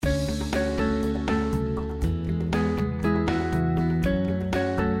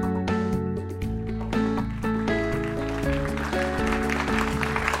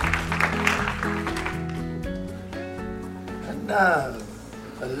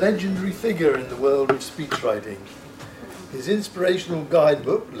legendary figure in the world of speechwriting. His inspirational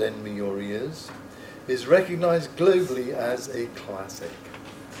guidebook, Lend Me Your Ears, is recognised globally as a classic.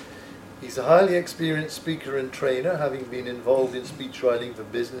 He's a highly experienced speaker and trainer, having been involved in speechwriting for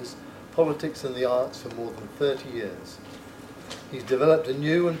business, politics and the arts for more than 30 years. He's developed a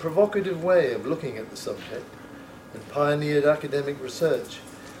new and provocative way of looking at the subject and pioneered academic research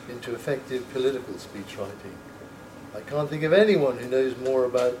into effective political speechwriting. I can't think of anyone who knows more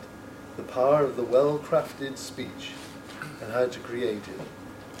about the power of the well-crafted speech and how to create it.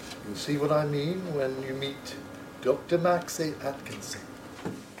 You'll see what I mean when you meet Dr. Maxie Atkinson.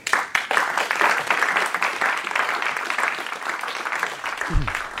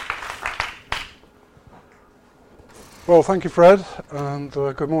 Well, thank you, Fred, and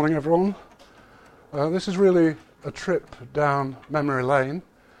good morning, everyone. This is really a trip down memory lane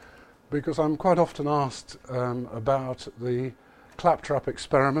because I'm quite often asked about the claptrap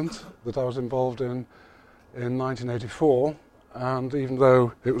experiment that I was involved in 1984, and even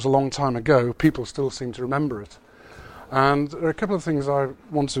though it was a long time ago, people still seem to remember it. And there are a couple of things I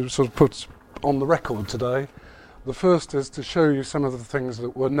want to sort of put on the record today. The first is to show you some of the things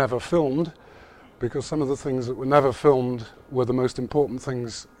that were never filmed, because some of the things that were never filmed were the most important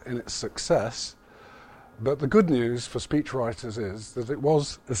things in its success. But the good news for speechwriters is that it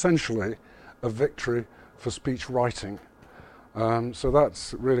was essentially a victory for speech writing. So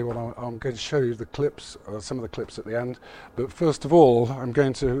that's really what I'm going to show you, the clips, some of the clips at the end. But first of all, I'm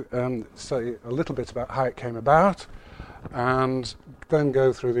going to say a little bit about how it came about, and then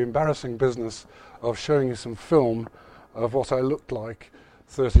go through the embarrassing business of showing you some film of what I looked like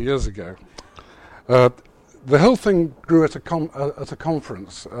 30 years ago. The whole thing grew at a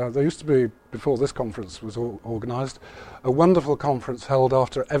conference. There used to be, before this conference was organised, a wonderful conference held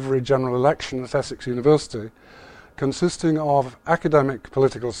after every general election at Essex University, consisting of academic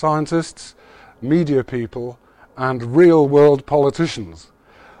political scientists, media people, and real-world politicians,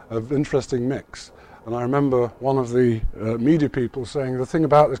 of interesting mix. And I remember one of the media people saying, the thing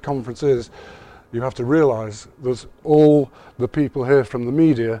about this conference is you have to realise that all the people here from the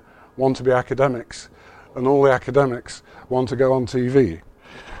media want to be academics, and all the academics want to go on TV.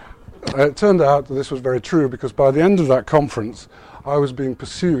 It turned out that this was very true, because by the end of that conference I was being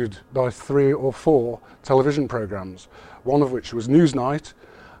pursued by 3 or 4 television programmes, one of which was Newsnight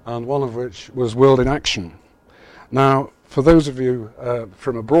and one of which was World in Action. Now, for those of you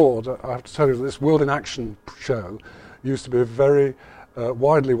from abroad, I have to tell you that this World in Action show used to be a very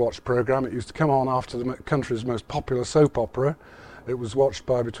widely watched programme. It used to come on after the country's most popular soap opera. It was watched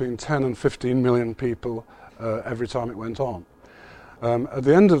by between 10 and 15 million people every time it went on. At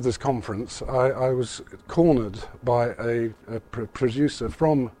the end of this conference, I was cornered by a producer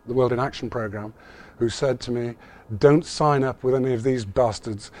from the World in Action programme who said to me, "Don't sign up with any of these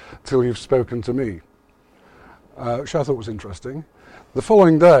bastards till you've spoken to me," which I thought was interesting. The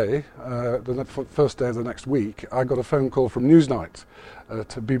following day, the first day of the next week, I got a phone call from Newsnight,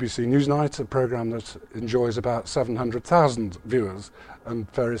 to BBC Newsnight, a programme that enjoys about 700,000 viewers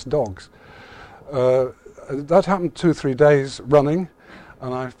and various dogs. That happened 2 or 3 days running,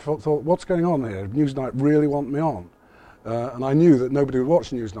 and I thought, what's going on here? Newsnight really want me on. And I knew that nobody would watch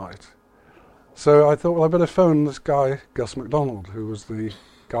Newsnight. So I thought, well, I better phone this guy, Gus MacDonald, who was the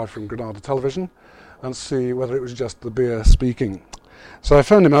guy from Granada Television, and see whether it was just the beer speaking. So I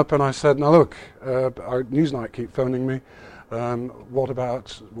phoned him up and I said, now look, Newsnight keep phoning me. What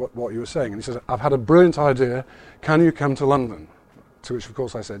about what you were saying? And he says, I've had a brilliant idea. Can you come to London? To which, of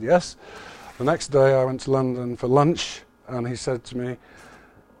course, I said yes. The next day I went to London for lunch, and he said to me,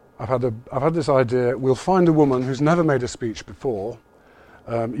 I've had this idea. We'll find a woman who's never made a speech before.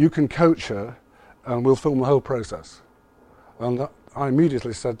 You can coach her, and we'll film the whole process. And I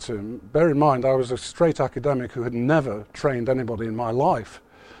immediately said to him, bear in mind, I was a straight academic who had never trained anybody in my life.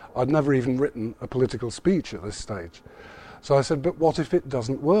 I'd never even written a political speech at this stage. So I said, but what if it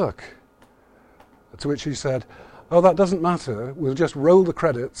doesn't work? To which he said, oh, that doesn't matter. We'll just roll the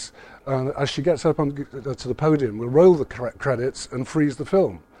credits. As she gets up to the podium, we'll roll the credits and freeze the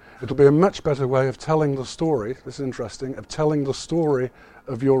film. It'll be a much better way of telling the story, this is interesting, of telling the story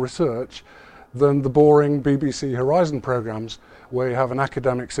of your research than the boring BBC Horizon programmes where you have an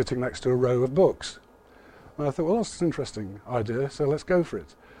academic sitting next to a row of books. And I thought, well, that's an interesting idea, so let's go for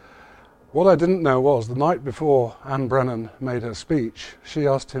it. What I didn't know was, the night before Anne Brennan made her speech, she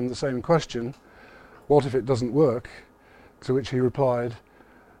asked him the same question, what if it doesn't work? To which he replied,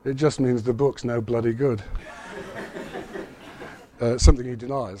 it just means the book's no bloody good. something he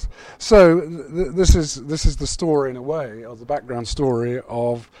denies. So this is the story, in a way, or the background story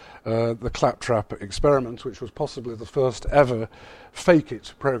of the Claptrap experiment, which was possibly the first ever fake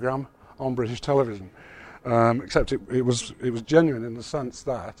it programme on British television. Except it was genuine in the sense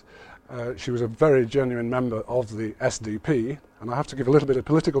that she was a very genuine member of the SDP, and I have to give a little bit of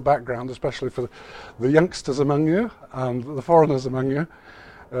political background, especially for the youngsters among you and the foreigners among you.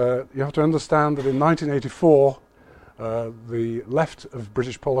 You have to understand that in 1984, the left of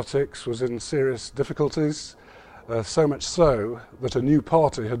British politics was in serious difficulties, so much so that a new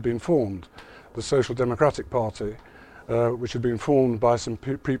party had been formed, the Social Democratic Party, which had been formed by some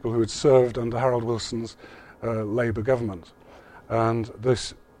people who had served under Harold Wilson's Labour government. And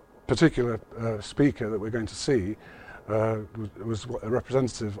this particular speaker that we're going to see was a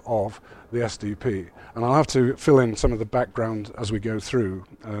representative of the SDP. And I'll have to fill in some of the background as we go through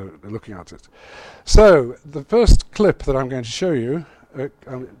looking at it. So the first clip that I'm going to show you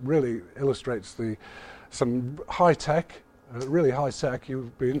really illustrates some high-tech, really high-tech.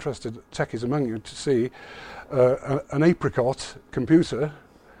 You'll be interested, techies among you, to see an Apricot computer,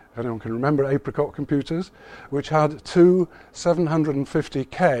 if anyone can remember Apricot computers, which had two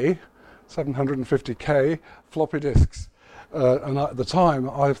 750K floppy disks. And at the time,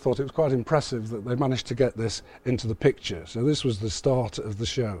 I thought it was quite impressive that they managed to get this into the picture. So this was the start of the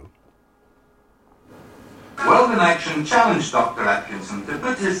show. Weldon Action challenged Dr. Atkinson to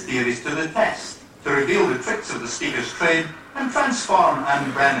put his theories to the test, to reveal the tricks of the speaker's trade and transform Anne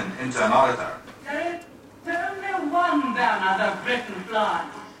Brennan into an orator. There is only one banner that Britain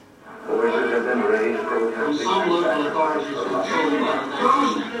flies. Voices have been raised protesting. Some local authorities control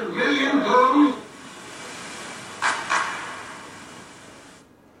 £2 million.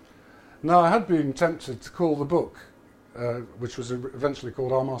 Now, I had been tempted to call the book, which was eventually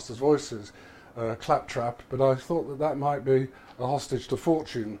called Our Master's Voices, Claptrap, but I thought that might be a hostage to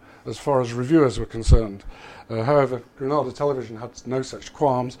fortune as far as reviewers were concerned. However, Granada Television had no such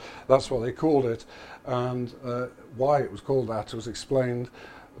qualms. That's what they called it, and why it was called that was explained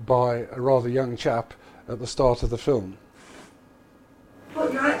by a rather young chap at the start of the film.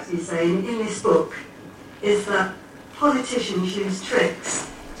 What you're actually saying in this book is that politicians use tricks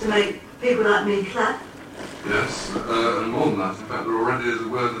to make people like me clap. Yes, and more than that, in fact, there already is a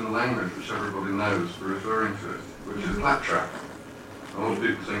word in the language which everybody knows for referring to it, which is claptrap. A lot of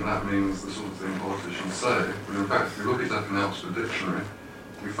people think that means the sort of thing politicians say, but in fact, if you look it up in the Oxford Dictionary,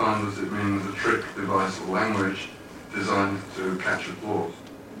 you find that it means a trick, device, or language designed to catch applause.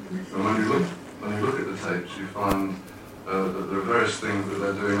 And when you look at the tapes, you find that there are various things that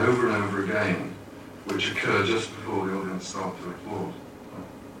they're doing over and over again, which occur just before the audience start to applaud.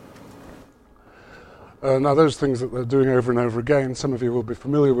 Now, those things that they're doing over and over again, some of you will be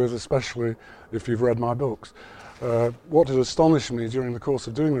familiar with, especially if you've read my books. What had astonished me during the course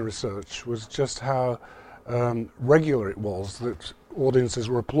of doing the research was just how regular it was that audiences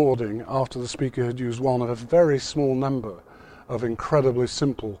were applauding after the speaker had used one of a very small number of incredibly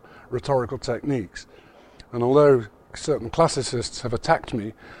simple rhetorical techniques. And although certain classicists have attacked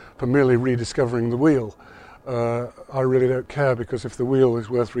me for merely rediscovering the wheel, I really don't care, because if the wheel is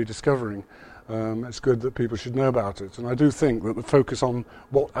worth rediscovering, it's good that people should know about it. And I do think that the focus on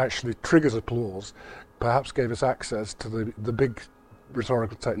what actually triggers applause perhaps gave us access to the big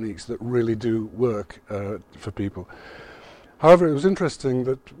rhetorical techniques that really do work for people. However, it was interesting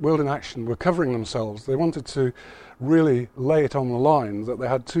that World in Action were covering themselves. They wanted to really lay it on the line that they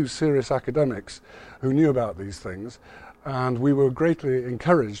had two serious academics who knew about these things, and we were greatly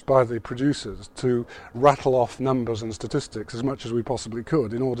encouraged by the producers to rattle off numbers and statistics as much as we possibly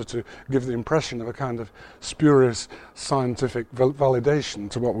could in order to give the impression of a kind of spurious scientific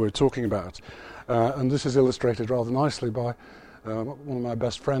validation to what we were talking about. And this is illustrated rather nicely by one of my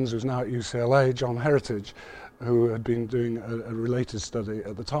best friends who's now at UCLA, John Heritage, who had been doing a related study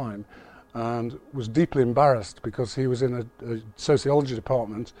at the time and was deeply embarrassed because he was in a sociology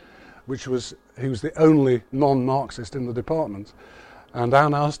department he was the only non-Marxist in the department. And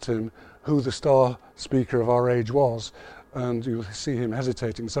Anne asked him who the star speaker of our age was, and you'll see him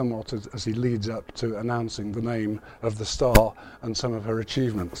hesitating somewhat as he leads up to announcing the name of the star and some of her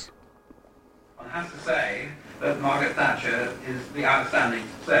achievements. One has to say that Margaret Thatcher is the outstanding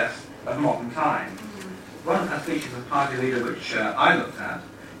success of modern times. One of her speeches as party leader, which I looked at,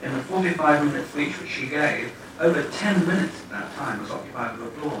 in the 45-minute speech which she gave, over 10 minutes of that time was occupied with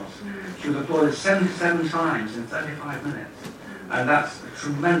applause. She was applauded 77 times in 35 minutes. And that's a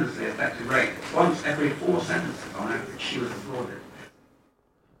tremendously effective rate. Once every 4 sentences on average, she was applauded.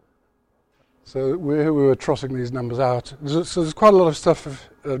 So we were trotting these numbers out. So there's quite a lot of stuff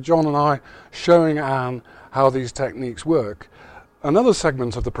of John and I showing Anne how these techniques work. Another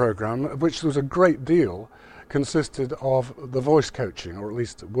segment of the programme, of which there was a great deal, consisted of the voice coaching, or at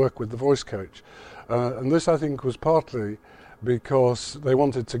least work with the voice coach. And this, I think, was partly because they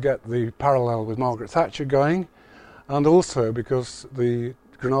wanted to get the parallel with Margaret Thatcher going, and also because the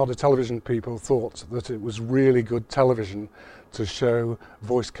Granada television people thought that it was really good television to show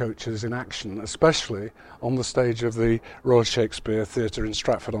voice coaches in action, especially on the stage of the Royal Shakespeare Theatre in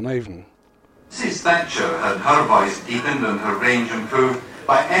Stratford-on-Avon. Mrs. Thatcher had her voice deepened and her range improved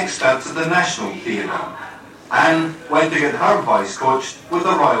by experts at the National Theatre. Anne went to get her voice coached with the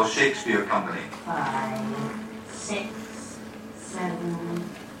Royal Shakespeare Company. 5, 6, 7,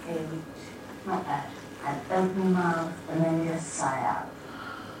 8. Not bad. And open mouth and then just sigh out.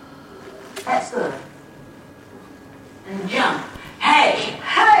 That's good. And jump. Hey!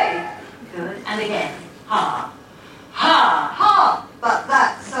 Hey! Good. And again. Ha! Ha! Ha! But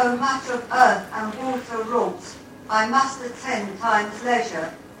that so much of earth and water wrought, I must attend time's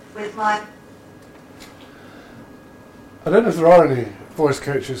leisure with my... I don't know if there are any voice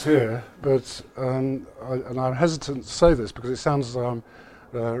coaches here, but and I'm hesitant to say this because it sounds as though I'm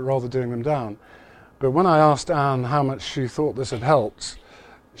rather doing them down. But when I asked Anne how much she thought this had helped,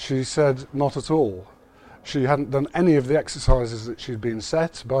 she said not at all. She hadn't done any of the exercises that she'd been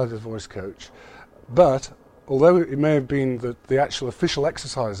set by the voice coach, but although it may have been that the actual official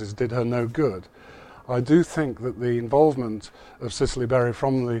exercises did her no good, I do think that the involvement of Cicely Berry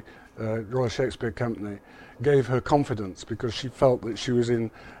from the Royal Shakespeare Company gave her confidence because she felt that she was in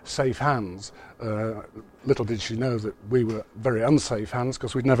safe hands. Little did she know that we were very unsafe hands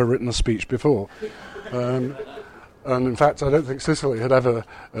because we'd never written a speech before. And in fact, I don't think Cicely had ever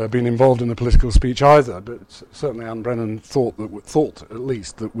been involved in a political speech either, but certainly Anne Brennan thought at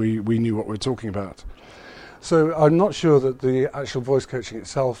least that we knew what we were talking about. So I'm not sure that the actual voice coaching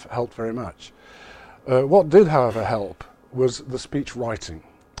itself helped very much. What did, however, help was the speech writing.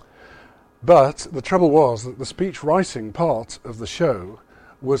 But the trouble was that the speech writing part of the show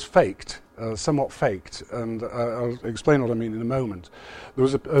was faked, somewhat faked, and I'll explain what I mean in a moment. There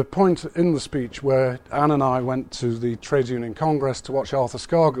was a point in the speech where Anne and I went to the Trades Union Congress to watch Arthur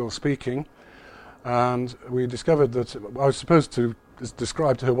Scargill speaking, and we discovered that I was supposed to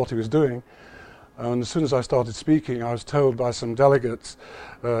describe to her what he was doing, and as soon as I started speaking, I was told by some delegates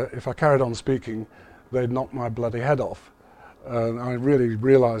if I carried on speaking, they'd knock my bloody head off. I really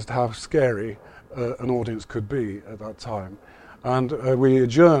realised how scary an audience could be at that time. And we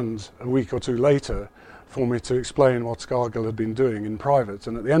adjourned a week or two later for me to explain what Scargill had been doing in private.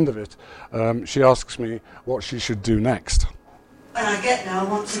 And at the end of it, she asks me what she should do next. When I get there, I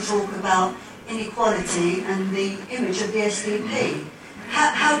want to talk about inequality and the image of the SDP.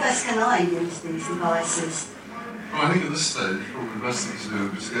 How best can I use these devices? Well, I think at this stage, probably the best thing to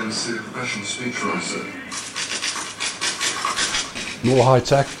do is to go and see a professional speechwriter. More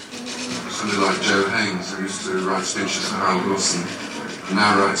high-tech? Somebody like Joe Haynes, who used to write speeches for Harold Wilson, and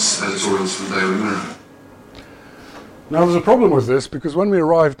now writes editorials for the Daily Mirror. Now there's a problem with this, because when we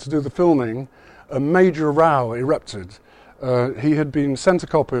arrived to do the filming, a major row erupted. He had been sent a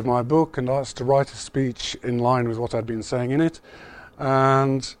copy of my book and asked to write a speech in line with what I'd been saying in it,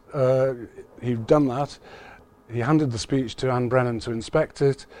 and he'd done that. He handed the speech to Anne Brennan to inspect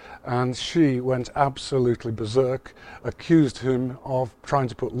it, and she went absolutely berserk, accused him of trying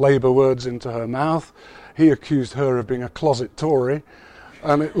to put Labour words into her mouth. He accused her of being a closet Tory,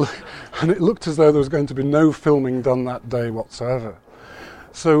 and it looked as though there was going to be no filming done that day whatsoever.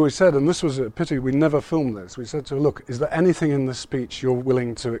 So we said, and this was a pity we never filmed this, we said to her, look, is there anything in this speech you're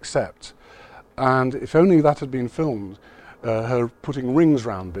willing to accept? And if only that had been filmed, her putting rings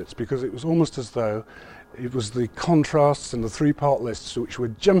round bits, because it was almost as though it was the contrasts and the three-part lists which were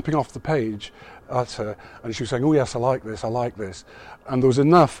jumping off the page at her, and she was saying, oh yes, I like this, and there was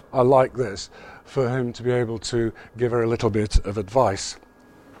enough I like this for him to be able to give her a little bit of advice.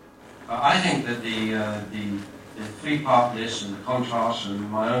 I think that the three-part list and the contrasts and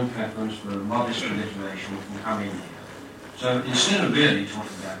my own preference for modest alliteration can come in here. So instead of really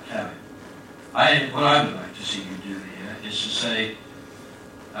talking about Kevin, what I would like to see you do here is to say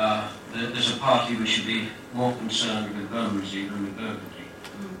there's a party which should be more concerned with Bermondsey than with Burgundy.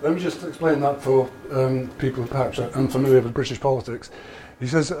 Let me just explain that for people who perhaps are unfamiliar with British politics. He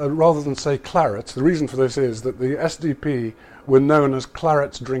says, rather than say claret, the reason for this is that the SDP were known as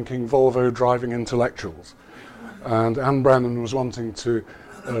claret-drinking, Volvo-driving intellectuals. And Anne Brennan was wanting to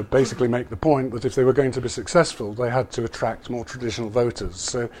basically make the point that if they were going to be successful, they had to attract more traditional voters.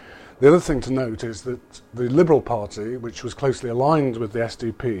 So the other thing to note is that the Liberal Party, which was closely aligned with the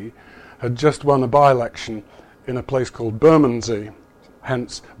SDP, had just won a by-election in a place called Bermondsey,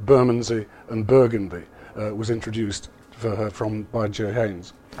 hence Bermondsey and Burgundy was introduced for her by Joe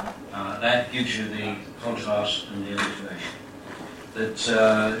Haynes. That gives you the contrast and the alliteration.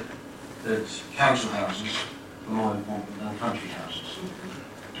 That council houses are more important than country houses,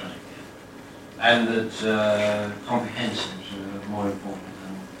 and that comprehensives are more important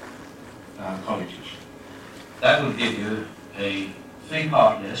than colleges. That will give you a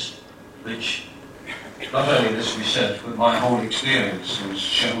 3-part list, which not only this research, but my whole experience has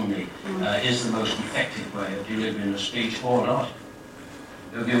shown me is the most effective way of delivering a speech or an article.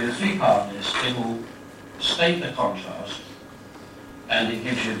 It will give you a 3-part list. It will state the contrast, and it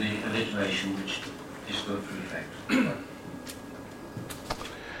gives you the alliteration, which is good for effect.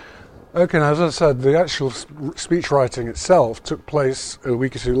 Okay, now, as I said, the actual speech writing itself took place a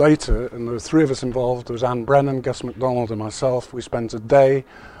week or two later, and there were 3 of us involved. There was Anne Brennan, Gus MacDonald, and myself. We spent a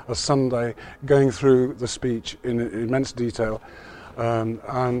Sunday, going through the speech in immense detail,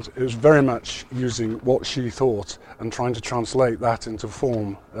 and it was very much using what she thought and trying to translate that into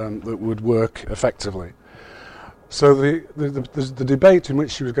form that would work effectively. So the debate in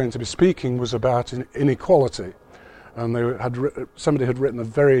which she was going to be speaking was about inequality. And somebody had written a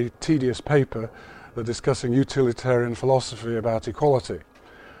very tedious paper discussing utilitarian philosophy about equality.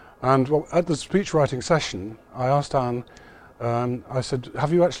 And at the speech writing session, I asked Anne, I said,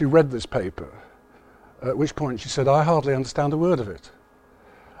 "Have you actually read this paper?" At which point she said, "I hardly understand a word of it."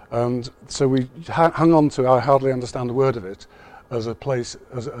 And so we hung on to "I hardly understand a word of it" as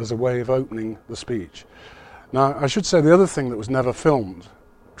a way of opening the speech. Now, I should say the other thing that was never filmed,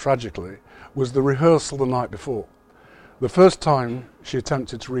 tragically, was the rehearsal the night before. The first time she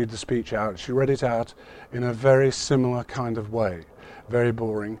attempted to read the speech out, she read it out in a very similar kind of way, very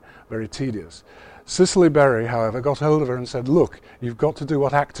boring, very tedious. Cicely Berry, however, got hold of her and said, "Look, you've got to do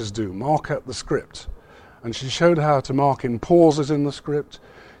what actors do, mark up the script." And she showed her how to mark in pauses in the script.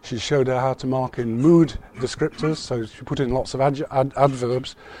 She showed her how to mark in mood descriptors, so she put in lots of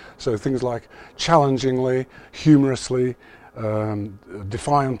adverbs, so things like challengingly, humorously,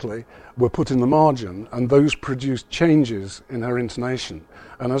 defiantly were put in the margin, and those produced changes in her intonation.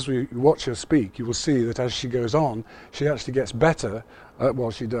 And as we watch her speak, you will see that as she goes on, she actually gets better at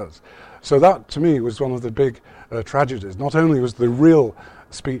what she does. So that, to me, was one of the big tragedies. Not only was the real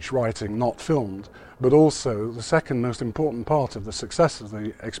speech writing not filmed, but also the second most important part of the success of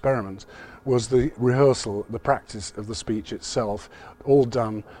the experiment was the rehearsal, the practice of the speech itself, all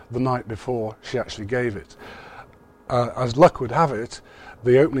done the night before she actually gave it. As luck would have it,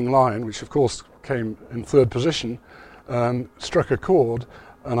 the opening line, which of course came in 3rd position, struck a chord,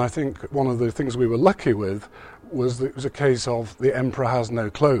 and I think one of the things we were lucky with was that it was a case of the emperor has no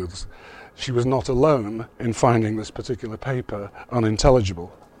clothes. She was not alone in finding this particular paper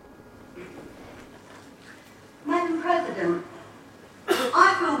unintelligible. Madam President,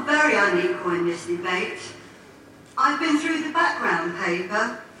 I feel very unequal in this debate. I've been through the background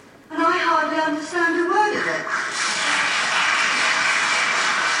paper, and I hardly understand a word of it.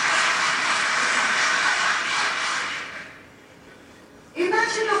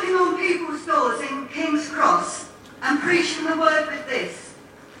 Imagine looking on people's doors in King's Cross and preaching the word with this.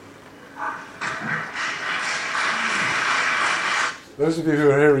 Those of you who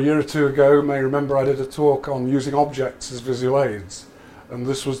were here a year or 2 ago may remember I did a talk on using objects as visual aids, and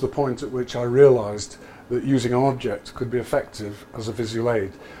this was the point at which I realised that using an object could be effective as a visual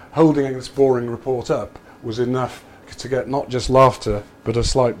aid. Holding this boring report up was enough to get not just laughter, but a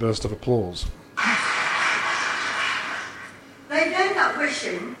slight burst of applause. They'd end up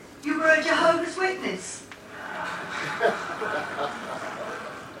wishing you were a Jehovah's Witness.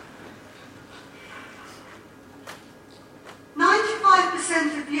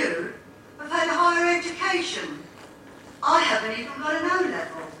 95% of you have had a higher education. I haven't even got an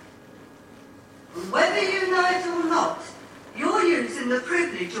O-level. And whether you know it or not, you're using the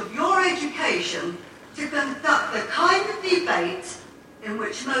privilege of your education to conduct the kind of debate in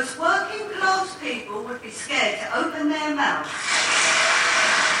which most working class people would be scared to open their mouths.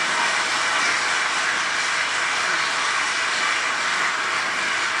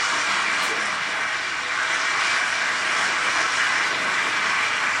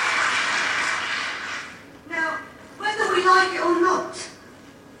 Now, whether we like it or not,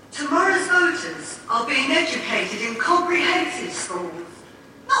 tomorrow's voters are being educated in comprehensive schools,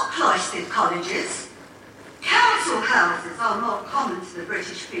 not cloistered colleges. Council houses are more common to the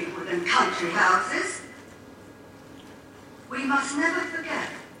British people than country houses. We must never forget,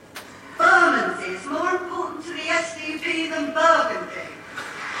 Bermondsey is more important to the SDP than Burgundy.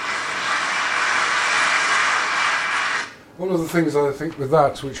 One of the things I think with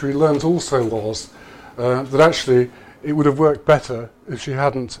that, which we learnt also, was that actually it would have worked better if she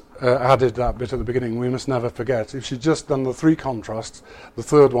hadn't added that bit at the beginning. We must never forget. If she'd just done the 3 contrasts, the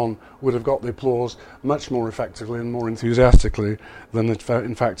third one would have got the applause much more effectively and more enthusiastically than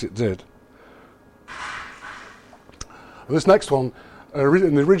in fact it did. This next one,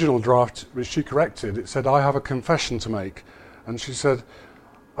 in the original draft, which she corrected, it said, "I have a confession to make." And she said,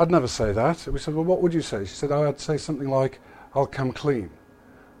 "I'd never say that." We said, "Well, what would you say?" She said, "I'd say something like, I'll come clean."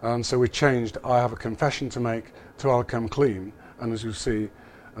 And so we changed "I have a confession to make" to "I'll come clean." And as you see,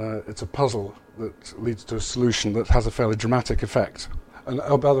 it's a puzzle that leads to a solution that has a fairly dramatic effect. And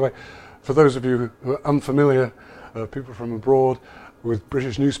by the way, for those of you who are unfamiliar, people from abroad, with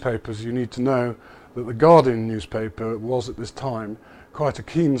British newspapers, you need to know that the Guardian newspaper was at this time quite a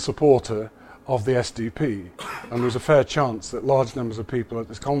keen supporter of the SDP, and there was a fair chance that large numbers of people at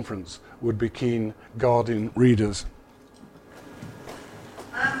this conference would be keen Guardian readers.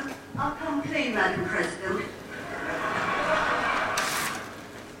 I'll come clean, Madam President.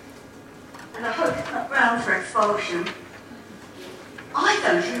 And I hope it's not ground for expulsion. I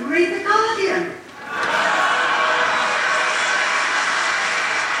don't even read the Guardian.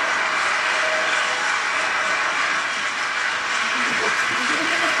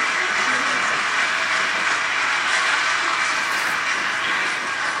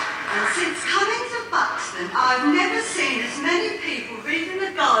 I've never seen as many people reading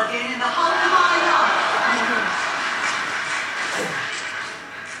The Guardian in the whole of my life.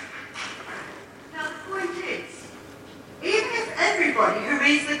 Now the point is, even if everybody who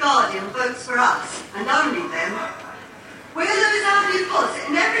reads The Guardian votes for us, and only them, we'll lose our deposit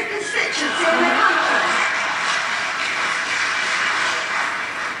in every constituency in the country.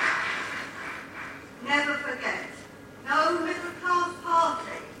 Never forget, no middle-class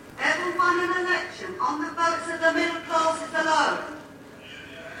party ever won an election on the votes of the middle classes alone.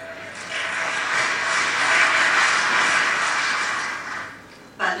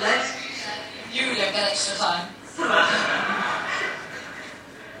 But let's... You get extra time.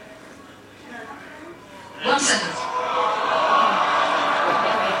 One sentence.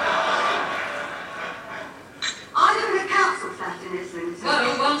 I live in a council flat in Islington.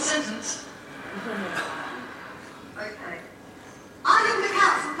 Well, one sentence. Okay. I live in a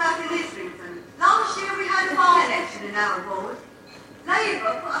council flat in Islington. Last year we had a by-election in our ward.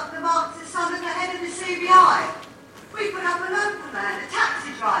 Labour put up the Marxist son at the head of the CBI. We put up a local man, a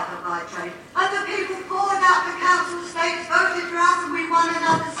taxi driver by trade, and the people poured out the council estates, voted for us, and we won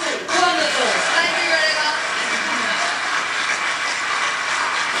another seat. Wonderful. Thank you very much.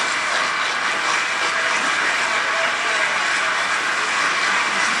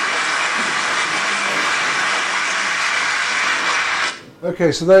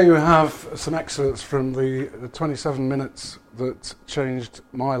 Okay, so there you have some excerpts from the 27 minutes that changed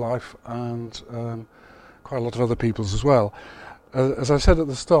my life and quite a lot of other people's as well. As I said at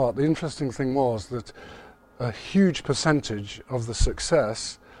the start, the interesting thing was that a huge percentage of the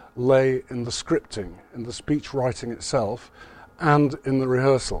success lay in the scripting, in the speech writing itself, and in the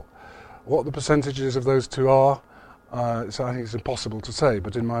rehearsal. What the percentages of those two are, so I think it's impossible to say,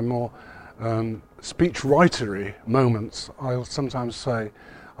 but in my more speech writery moments, I'll sometimes say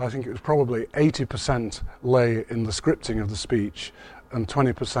I think it was probably 80% lay in the scripting of the speech and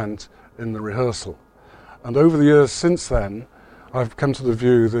 20% in the rehearsal. And over the years since then, I've come to the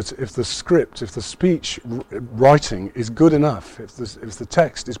view that if the script, if the speech writing is good enough, if the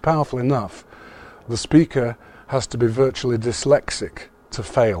text is powerful enough, the speaker has to be virtually dyslexic to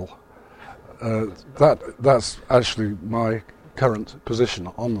fail. That's actually my current position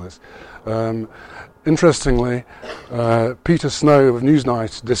on this. Interestingly, Peter Snow of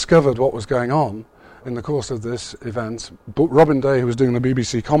Newsnight discovered what was going on in the course of this event. Robin Day, who was doing the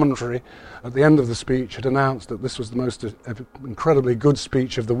BBC commentary, at the end of the speech had announced that this was the most incredibly good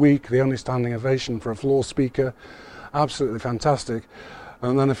speech of the week, the only standing ovation for a floor speaker, absolutely fantastic.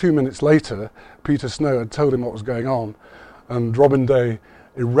 And then a few minutes later, Peter Snow had told him what was going on, and Robin Day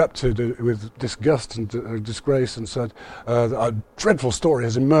erupted with disgust and disgrace and said, a dreadful story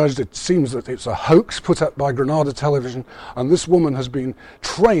has emerged. It seems that it's a hoax put up by Granada Television, and this woman has been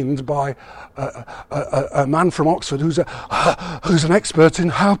trained by a man from Oxford who's an expert in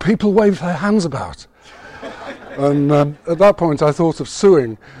how people wave their hands about. And at that point I thought of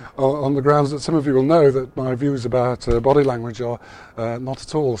suing on the grounds that some of you will know that my views about body language are not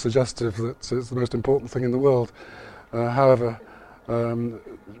at all suggestive that it's the most important thing in the world. However,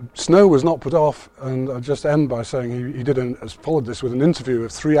 Snow was not put off, and I'll just end by saying he followed this with an interview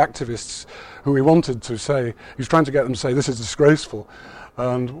of 3 activists who he wanted to say, he was trying to get them to say this is disgraceful.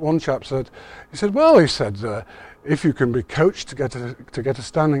 And one chap said, if you can be coached to get a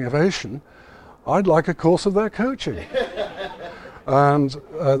standing ovation, I'd like a course of their coaching. And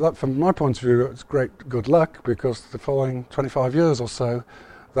that, from my point of view, it's great good luck, because the following 25 years or so,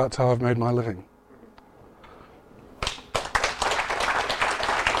 that's how I've made my living.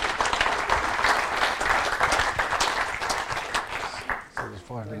 So there's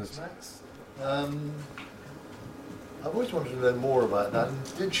 5 minutes. Max. I've always wanted to know more about that.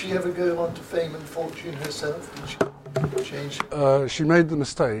 And did she ever go on to fame and fortune herself? Did she change? She made the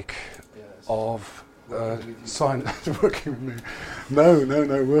mistake of working with me.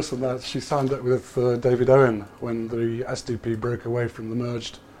 No, worse than that. She signed up with David Owen when the SDP broke away from the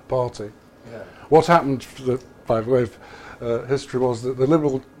merged party. Yeah. What happened, by way of history, was that the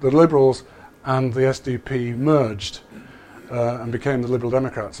Liberals and the SDP merged and became the Liberal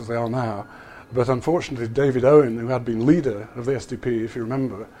Democrats, as they are now. But unfortunately, David Owen, who had been leader of the SDP, if you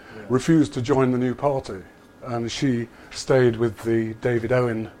remember, refused to join the new party. And she stayed with the David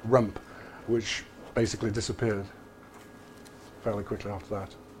Owen rump, which basically disappeared fairly quickly after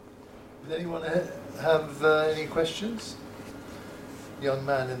that. Does anyone have any questions? Young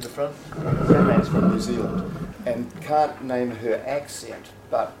man in the front. That man's from New Zealand and can't name her accent,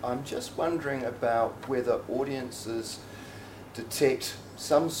 but I'm just wondering about whether audiences detect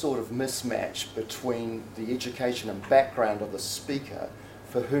some sort of mismatch between the education and background of the speaker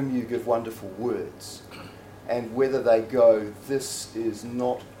for whom you give wonderful words, and whether they go, this is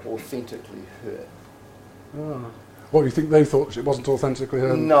not authentically her. Oh. What, you think they thought it wasn't authentically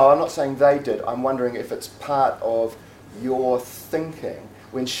her? No, I'm not saying they did. I'm wondering if it's part of your thinking.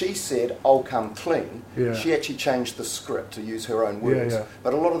 When she said, I'll come clean, she actually changed the script to use her own words.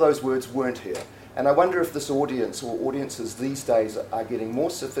 But a lot of those words weren't here. And I wonder if this audience or audiences these days are getting more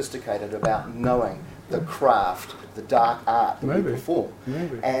sophisticated about knowing the craft, the dark art that we perform.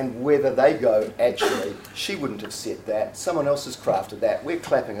 And whether they go, actually, she wouldn't have said that, someone else has crafted that, we're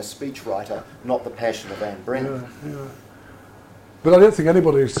clapping a speechwriter, not the passion of Anne Brennan. But I don't think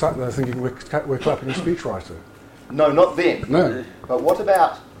anybody sat there thinking we're clapping a speechwriter. No, not then. No. But what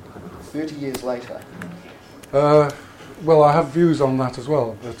about 30 years later? Well, I have views on that as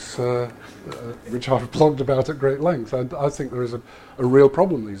well, but, which I've blogged about at great length. I think there is a real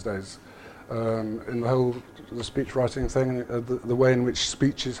problem these days in the speech writing thing, the way in which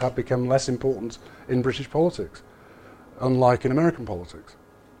speeches have become less important in British politics, unlike in American politics,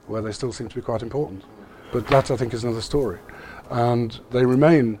 where they still seem to be quite important. But that, I think, is another story. And they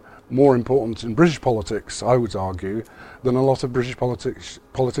remain more important in British politics, I would argue, than a lot of British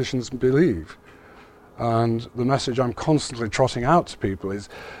politicians believe. And the message I'm constantly trotting out to people is,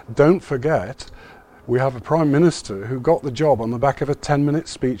 don't forget, we have a Prime Minister who got the job on the back of a 10-minute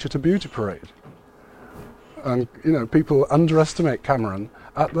speech at a beauty parade. And, people underestimate Cameron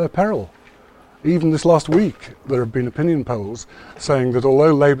at their peril. Even this last week, there have been opinion polls saying that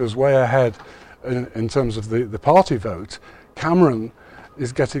although Labour's way ahead in terms of the party vote, Cameron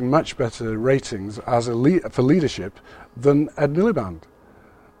is getting much better ratings as for leadership than Ed Miliband.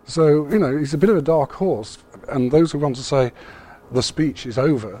 So, he's a bit of a dark horse, and those who want to say the speech is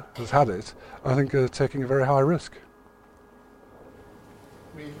over, has had it, I think are taking a very high risk.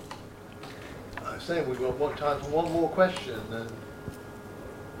 I'm saying we've got time for one more question. And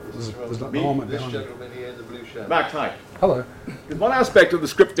There's this gentleman here in the blue shirt. Max, hi. Hello. There's one aspect of the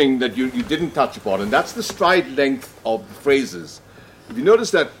scripting that you didn't touch upon, and that's the stride length of the phrases. If you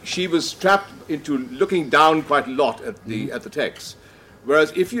notice that she was trapped into looking down quite a lot at the text.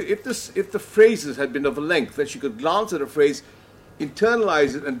 Whereas if the phrases had been of a length that she could glance at a phrase,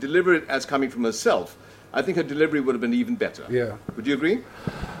 internalize it, and deliver it as coming from herself, I think her delivery would have been even better. Yeah. Would you agree?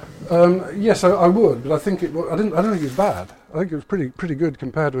 Yes, I would, but I think I don't think it was bad. I think it was pretty good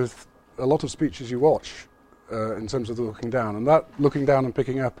compared with a lot of speeches you watch in terms of the looking down, and that looking down and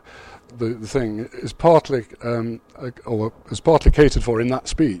picking up the thing is partly catered for in that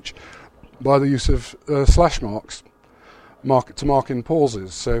speech by the use of slash marks. To mark in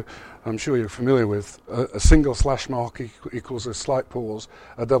pauses. So I'm sure you're familiar with a single slash mark equals a slight pause,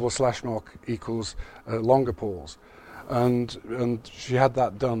 a double slash mark equals a longer pause, and she had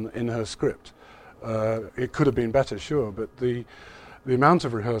that done in her script. It could have been better, sure, but the amount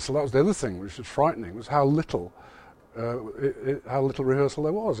of rehearsal, that was the other thing which was frightening, was how little rehearsal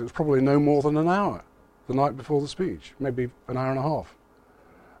there was. It was probably no more than an hour the night before the speech, maybe an hour and a half.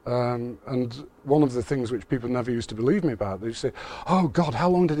 And one of the things which people never used to believe me about, they say, oh God, how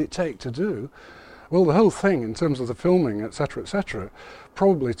long did it take to do? Well, the whole thing, in terms of the filming, etc.,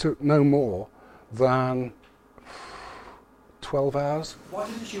 probably took no more than 12 hours. Why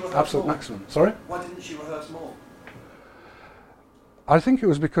didn't she rehearse absolute more? Maximum. Sorry? Why didn't she rehearse more? I think it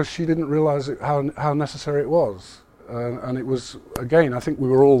was because she didn't realise how necessary it was. And it was, again, I think we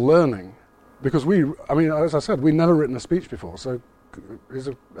were all learning because as I said, we'd never written a speech before, so it was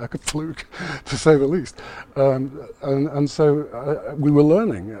a fluke, to say the least. And so we were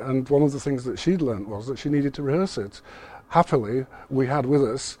learning, and one of the things that she'd learnt was that she needed to rehearse it. Happily, we had with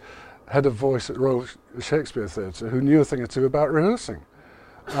us head of voice at Royal Shakespeare Theatre who knew a thing or two about rehearsing.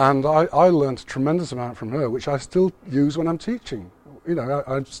 And I learnt a tremendous amount from her, which I still use when I'm teaching.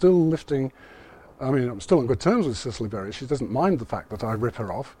 I'm still lifting. I'm still on good terms with Cicely Berry. She doesn't mind the fact that I rip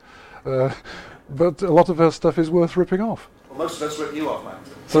her off. But a lot of her stuff is worth ripping off. Well, most of us rip you off, Matt.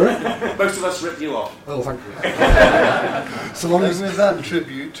 Sorry? Most of us rip you off. Oh, thank you. So long as with that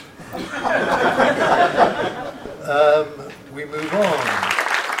tribute, we move on.